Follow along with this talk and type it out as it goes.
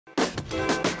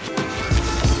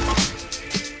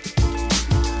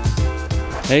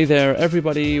Hey there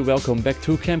everybody, welcome back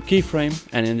to Camp Keyframe,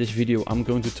 and in this video I'm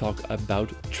going to talk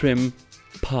about trim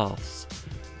paths.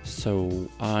 So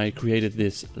I created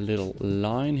this little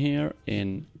line here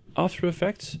in After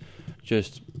Effects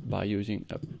just by using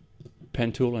a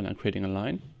pen tool, and I'm creating a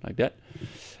line like that,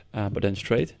 but then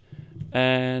straight.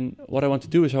 And what I want to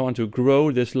do is I want to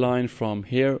grow this line from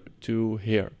here to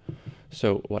here.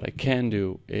 So what I can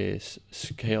do is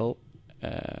scale,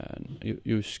 and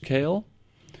use scale.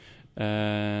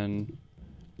 And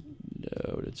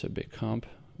no, that's a big comp.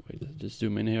 Wait, let's just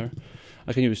zoom in here.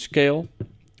 I can use scale,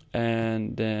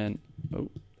 and then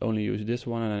only use this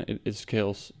one, and it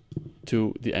scales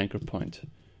to the anchor point,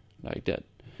 like that.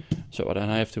 So then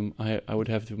I would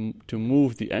have to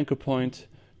move the anchor point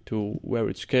to where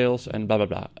it scales, and blah blah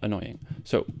blah. Annoying.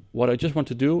 So what I just want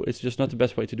to do, it's just not the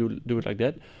best way to do it like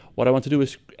that. What I want to do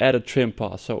is add a trim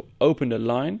path. So open the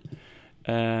line,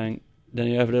 and then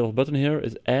you have a little button here,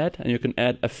 is add, and you can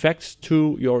add effects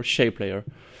to your shape layer.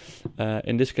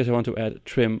 In this case I want to add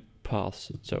trim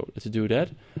paths. So let's do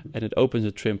that. And it opens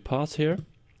the trim paths here.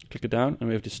 Click it down, and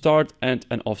we have the start and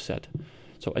an offset.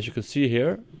 So as you can see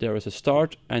here, there is a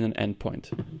start and an end point.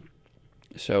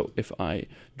 So if I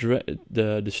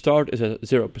the start is at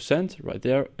 0% right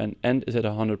there, and end is at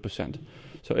 100%.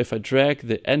 So if I drag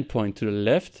the end point to the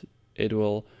left, it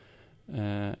will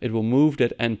move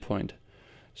that end point.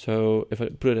 So if I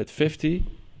put it at 50,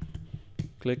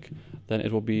 click, then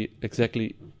it will be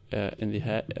exactly in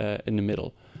the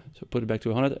middle. So put it back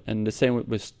to 100, and the same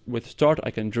with start. I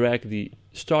can drag the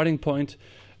starting point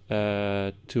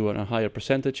to a higher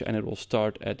percentage, and it will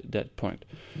start at that point.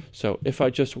 So if I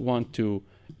just want to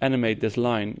animate this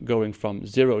line going from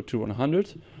 0 to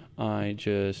 100, I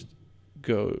just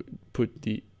put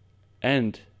the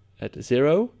end at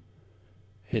 0.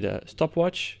 Hit a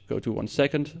stopwatch, go to 1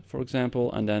 second, for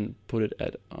example, and then put it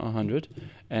at 100,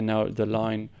 and now the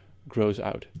line grows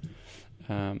out.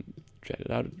 Drag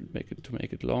it out,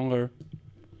 make it longer.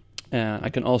 I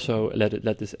can also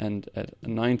let this end at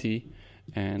 90,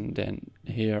 and then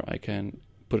here I can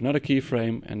put another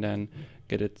keyframe and then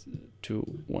get it to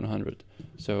 100.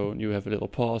 So you have a little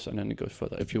pause, and then it goes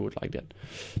further if you would like that.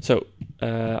 So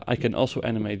I can also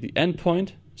animate the end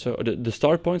point. So the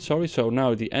start point, sorry. So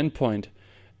now the end point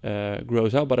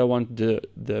grows out, but I want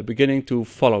the beginning to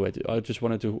follow it. I just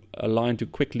wanted a line to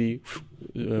quickly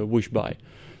whoosh by.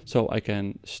 So I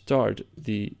can start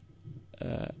the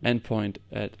end point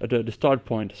at the start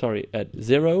point, sorry, at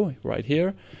 0 right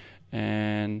here,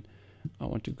 and I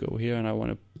want to go here, and I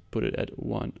want to put it at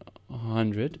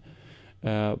 100.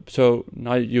 So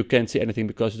now you can't see anything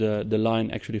because the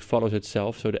line actually follows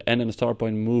itself. So the end and the start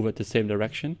point move at the same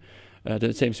direction,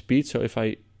 the same speed. So if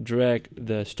I drag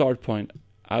the start point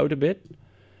out a bit,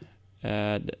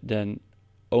 then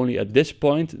only at this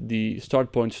point the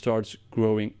start point starts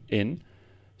growing in.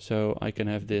 So I can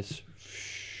have this.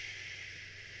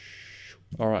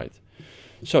 All right.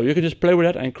 So you can just play with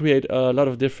that and create a lot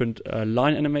of different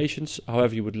line animations,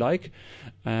 however you would like.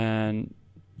 And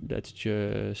let's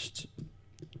just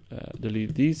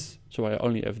delete these. So I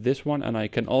only have this one, and I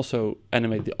can also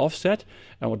animate the offset.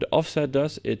 And what the offset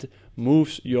does, it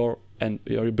moves your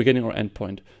beginning or end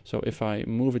point. So if I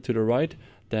move it to the right,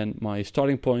 then my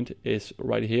starting point is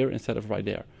right here instead of right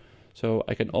there. So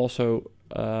I can also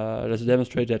let's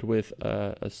demonstrate that with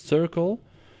a circle.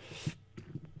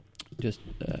 Just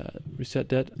reset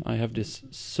that. I have this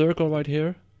circle right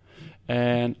here,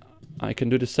 and I can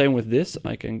do the same with this.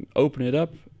 I can open it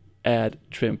up, add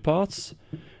trim paths,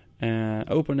 and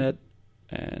open it,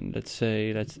 and let's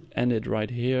end it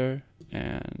right here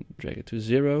and drag it to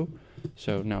 0.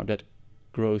 So now that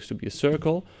grows to be a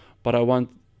circle, but I want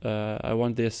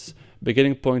this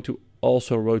beginning point to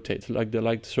also rotate, like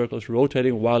the circle is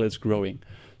rotating while it's growing.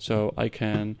 So I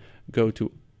can go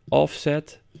to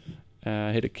offset,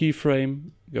 hit a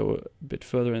keyframe, go a bit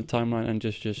further in timeline, and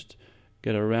just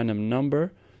get a random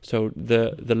number. So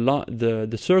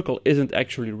the circle isn't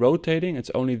actually rotating;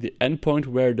 it's only the end point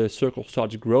where the circle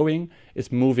starts growing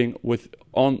is moving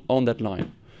on that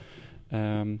line.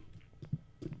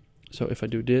 So if I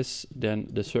do this, then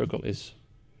the circle has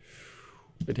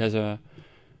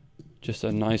just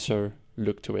a nicer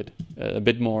look to it, a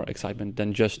bit more excitement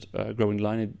than just a growing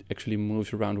line. It actually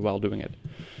moves around while doing it.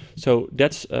 So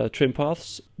that's trim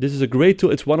paths. This is a great tool.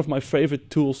 It's one of my favorite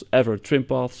tools ever. Trim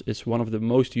paths is one of the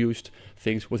most used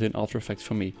things within After Effects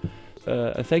for me.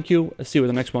 Thank you. See you in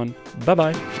the next one. Bye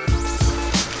bye.